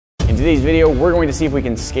today's video, we're going to see if we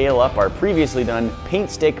can scale up our previously done paint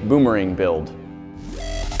stick boomerang build.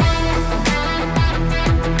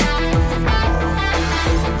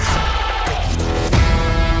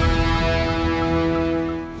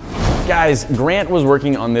 Guys, Grant was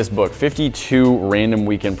working on this book, 52 Random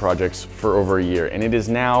Weekend Projects, for over a year, and it is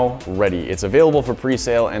now ready. It's available for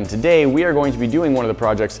pre-sale, and today we are going to be doing one of the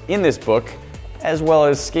projects in this book, as well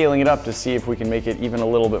as scaling it up to see if we can make it even a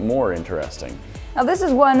little bit more interesting. Now this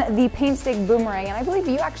is the paint stick boomerang, and I believe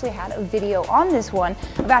you actually had a video on this one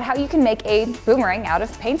about how you can make a boomerang out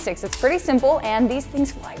of paint sticks. It's pretty simple, and these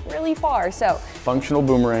things fly really far, so. Functional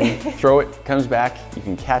boomerang, throw it, comes back, you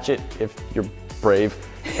can catch it if you're brave,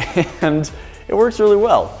 and it works really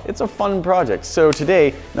well. It's a fun project. So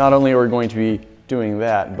today, not only are we going to be doing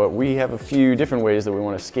that, but we have a few different ways that we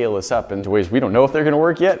want to scale this up into ways we don't know if they're going to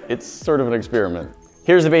work yet. It's sort of an experiment.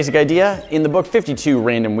 Here's the basic idea. In the book 52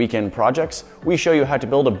 Random Weekend Projects, we show you how to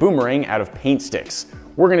build a boomerang out of paint sticks.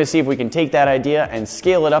 We're going to see if we can take that idea and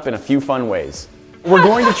scale it up in a few fun ways. We're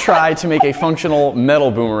going to try to make a functional metal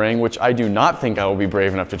boomerang, which I do not think I will be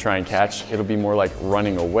brave enough to try and catch. It'll be more like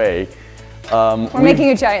running away. We're making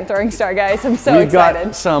a giant throwing star, guys. I'm so excited. We've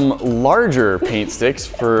got some larger paint sticks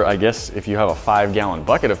for, I guess, if you have a 5-gallon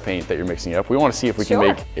bucket of paint that you're mixing up. We want to see if we can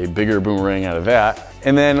make a bigger boomerang out of that.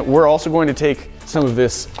 And then we're also going to take some of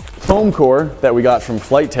this foam core that we got from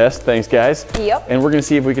Flight Test, thanks guys. Yep. And we're going to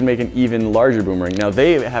see if we can make an even larger boomerang. Now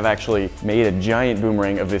they have actually made a giant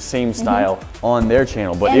boomerang of this same style on their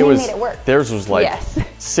channel, but and made it work. Theirs was like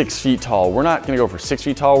 6 feet tall. We're not going to go for 6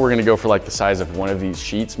 feet tall. We're going to go for like the size of one of these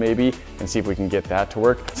sheets maybe and see if we can get that to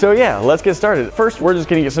work. So yeah, let's get started. First, we're just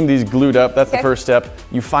going to get some of these glued up. That's the first step.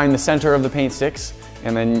 You find the center of the paint sticks,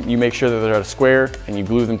 and then you make sure that they're at a square, and you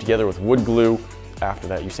glue them together with wood glue. After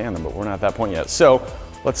that, you sand them, but we're not at that point yet. So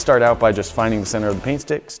let's start out by just finding the center of the paint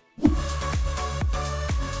sticks.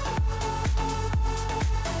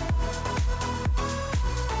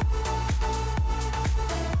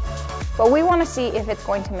 But we want to see if it's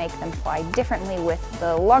going to make them fly differently with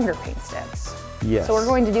the longer paint sticks. Yes. So we're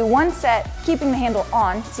going to do one set, keeping the handle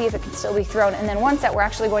on, see if it can still be thrown, and then one set we're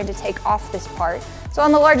actually going to take off this part. So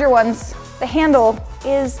on the larger ones, the handle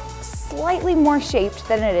is slightly more shaped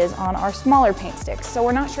than it is on our smaller paint sticks. So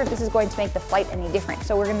we're not sure if this is going to make the flight any different.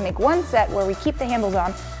 So we're going to make one set where we keep the handles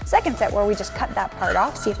on, second set where we just cut that part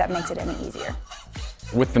off, see if that makes it any easier.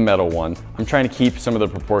 With the metal one, I'm trying to keep some of the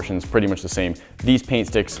proportions pretty much the same. These paint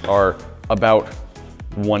sticks are about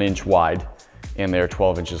 1 inch wide and they're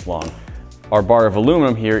 12 inches long. Our bar of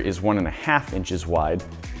aluminum here is 1.5 inches wide.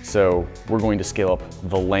 So we're going to scale up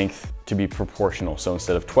the length to be proportional. So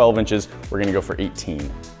instead of 12 inches, we're going to go for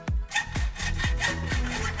 18.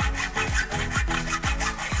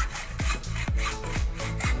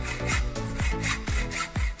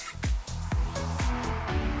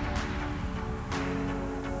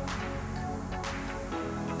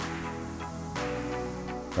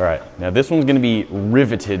 All right, now this one's gonna be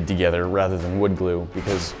riveted together rather than wood glue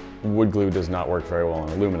because wood glue does not work very well on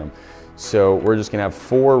aluminum. So we're just gonna have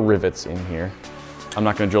 4 rivets in here. I'm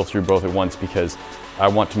not gonna drill through both at once because I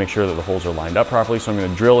want to make sure that the holes are lined up properly. So I'm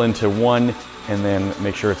gonna drill into one and then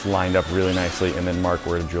make sure it's lined up really nicely and then mark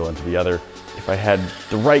where to drill into the other. If I had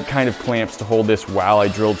the right kind of clamps to hold this while I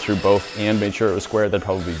drilled through both and made sure it was square, that'd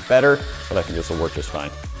probably be better, but I think this will work just fine.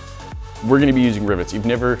 We're gonna be using rivets. You've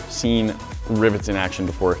never seen rivets in action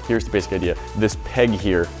before. Here's the basic idea. This peg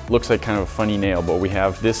here looks like kind of a funny nail, but we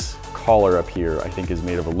have this collar up here, I think is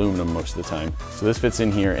made of aluminum most of the time. So this fits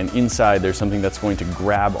in here, and inside there's something that's going to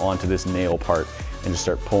grab onto this nail part and just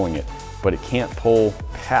start pulling it. But it can't pull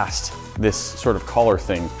past this sort of collar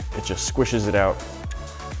thing. It just squishes it out,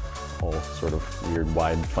 whole sort of weird,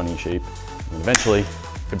 wide, funny shape. And eventually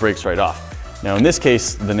it breaks right off. Now in this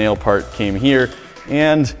case, the nail part came here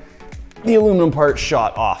and the aluminum part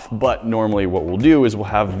shot off, but normally what we'll do is we'll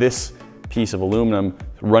have this piece of aluminum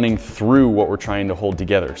running through what we're trying to hold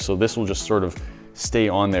together. So this will just sort of stay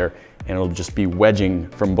on there and it'll just be wedging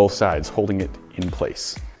from both sides, holding it in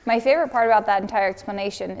place. My favorite part about that entire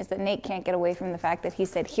explanation is that Nate can't get away from the fact that he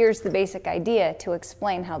said, here's the basic idea to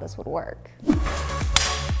explain how this would work.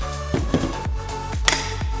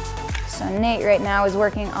 So Nate right now is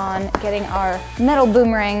working on getting our metal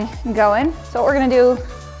boomerang going. So what we're gonna do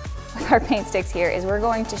with our paint sticks here is we're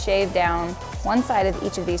going to shave down one side of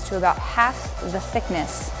each of these to about half the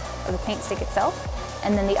thickness of the paint stick itself.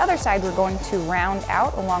 And then the other side we're going to round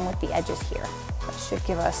out along with the edges here. That should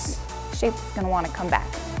give us a shape that's gonna wanna come back.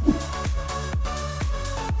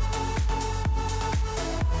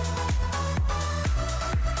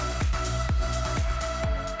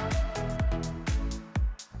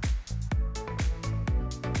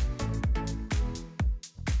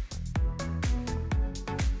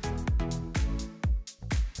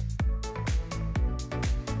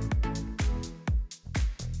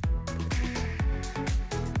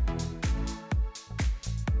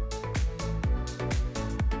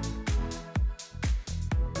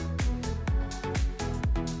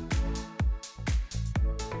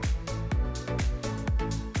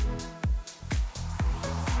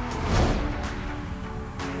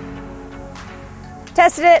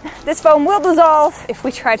 Tested it. This foam will dissolve if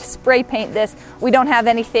we try to spray paint this. We don't have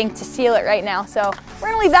anything to seal it right now. So we're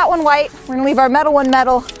gonna leave that one white. We're gonna leave our metal one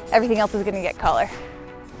metal. Everything else is gonna get color.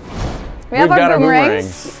 We have our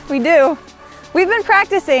boomerangs. We do. We've been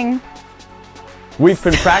practicing. We've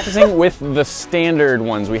been practicing with the standard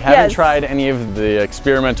ones. We haven't tried any of the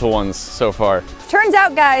experimental ones so far. Turns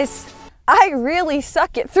out, guys, I really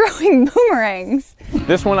suck at throwing boomerangs.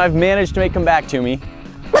 This one I've managed to make come back to me.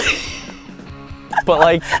 But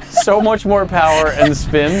like, so much more power and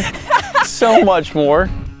spin. So much more.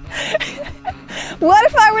 What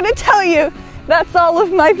if I were to tell you that's all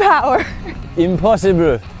of my power?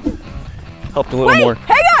 Impossible. Helped a little more.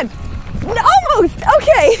 Hang on! Almost!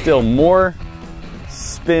 Okay. Still more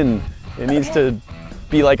spin. It needs to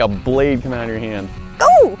be like a blade coming out of your hand.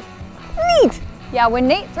 Oh! Neat! Yeah, when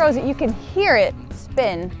Nate throws it, you can hear it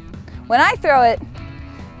spin. When I throw it,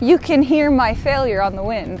 you can hear my failure on the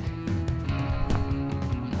wind.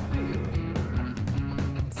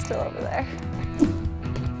 It's still over there.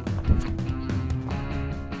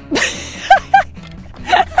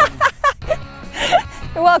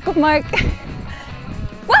 You're welcome, Mark.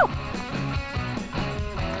 Whoa!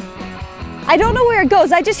 I don't know where it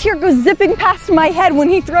goes. I just hear it go zipping past my head when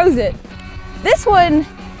he throws it. This one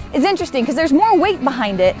is interesting because there's more weight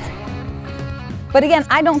behind it. But again,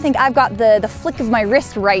 I don't think I've got the flick of my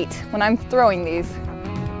wrist right when I'm throwing these.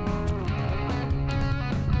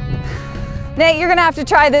 Nate, you're gonna have to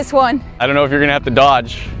try this one. I don't know if you're gonna have to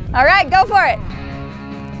dodge. All right, go for it.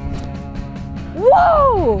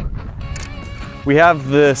 Whoa! We have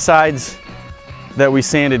the sides that we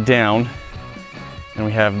sanded down, and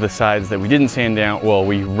we have the sides that we didn't sand down. Well,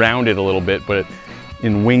 we rounded a little bit, but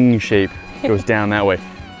in wing shape goes down that way.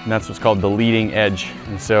 And that's what's called the leading edge.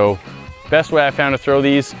 And so, best way I found to throw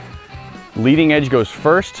these, leading edge goes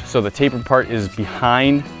first, so the tapered part is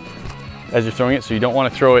behind as you're throwing it, so you don't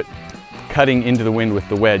want to throw it cutting into the wind with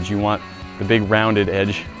the wedge. You want the big rounded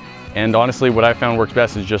edge. And honestly, what I found works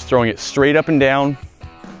best is just throwing it straight up and down,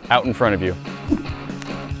 out in front of you.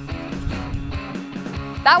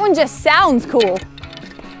 That one just sounds cool.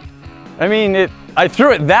 I mean, I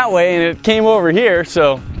threw it that way and it came over here,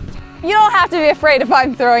 so. You don't have to be afraid if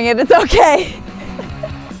I'm throwing it, it's okay.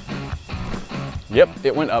 Yep,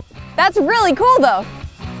 it went up. That's really cool though.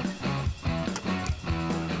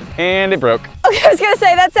 And it broke. Okay, I was gonna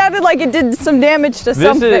say, that sounded like it did some damage to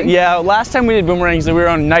something. Yeah, last time we did boomerangs, we were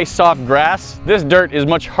on nice soft grass. This dirt is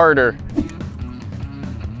much harder.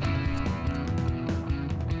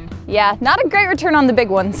 Yeah, not a great return on the big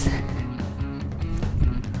ones.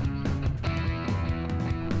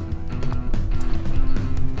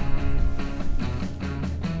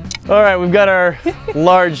 All right, we've got our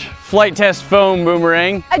large flight test foam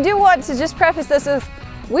boomerang. I do want to just preface this with,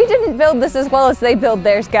 we didn't build this as well as they build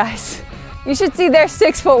theirs, guys. You should see their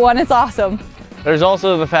 6'1", it's awesome. There's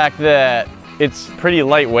also the fact that it's pretty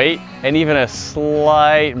lightweight, and even a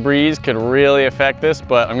slight breeze could really affect this,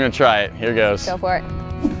 but I'm gonna try it. Here goes. Go for it.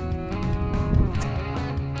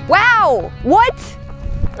 Wow, what?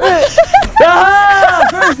 Ah,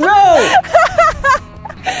 first throw!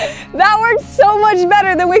 That worked so much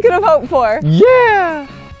better than we could have hoped for. Yeah!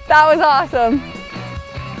 That was awesome.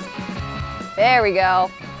 There we go.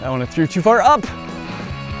 That one I threw too far up.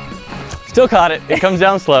 Still caught it. It comes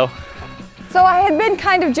down slow. So I had been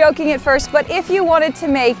kind of joking at first, but if you wanted to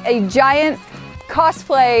make a giant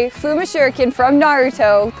cosplay Fuma Shuriken from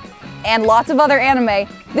Naruto and lots of other anime,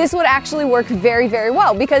 this would actually work very, very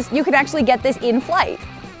well because you can actually get this in flight.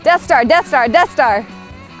 Death Star, Death Star, Death Star.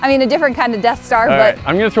 I mean, a different kind of Death Star, All but... right,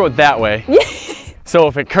 I'm gonna throw it that way. So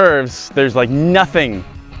if it curves, there's like nothing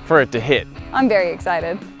for it to hit. I'm very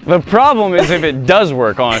excited. The problem is if it does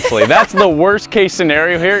work, honestly. That's the worst case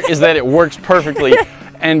scenario here, is that it works perfectly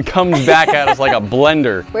and comes back at us like a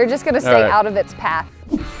blender. We're just gonna stay out of its path.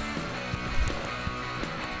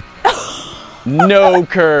 No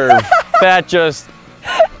curve. That just...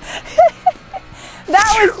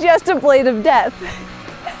 That was just a blade of death.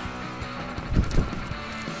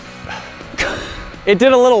 It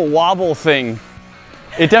did a little wobble thing.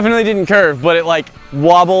 It definitely didn't curve, but it like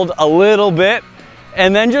wobbled a little bit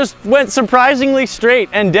and then just went surprisingly straight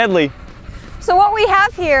and deadly. So what we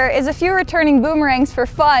have here is a few returning boomerangs for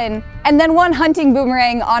fun and then one hunting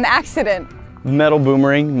boomerang on accident. Metal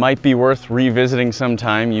boomerang might be worth revisiting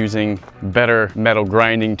sometime using better metal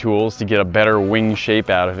grinding tools to get a better wing shape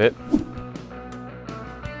out of it.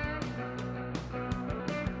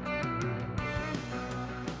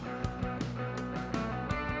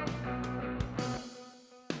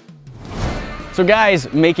 So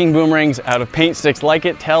guys, making boomerangs out of paint sticks like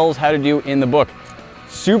it tells how to do in the book.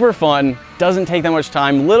 Super fun, doesn't take that much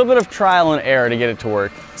time, a little bit of trial and error to get it to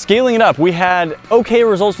work. Scaling it up, we had okay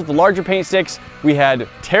results with the larger paint sticks. We had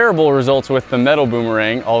terrible results with the metal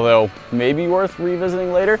boomerang, although maybe worth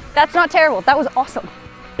revisiting later. That's not terrible, that was awesome.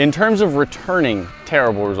 In terms of returning,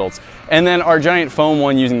 terrible results. And then our giant foam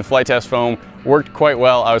one using the flight test foam worked quite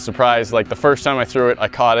well. I was surprised, like the first time I threw it, I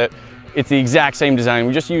caught it. It's the exact same design.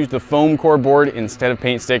 We just used the foam core board instead of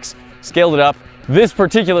paint sticks, scaled it up. This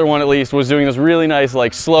particular one at least was doing this really nice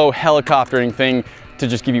like slow helicoptering thing to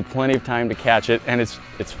just give you plenty of time to catch it, and it's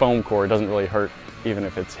foam core, it doesn't really hurt even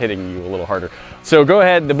if it's hitting you a little harder. So go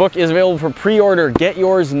ahead, the book is available for pre-order. Get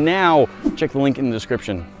yours now. Check the link in the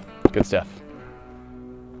description. Good stuff.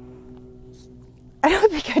 I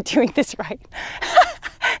don't think I'm doing this right.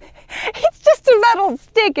 It's just a metal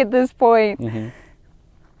stick at this point. Mm-hmm.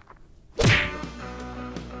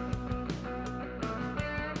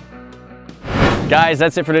 Guys,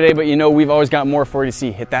 that's it for today, but you know we've always got more for you to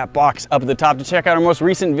see. Hit that box up at the top to check out our most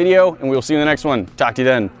recent video, and we'll see you in the next one. Talk to you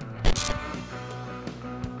then.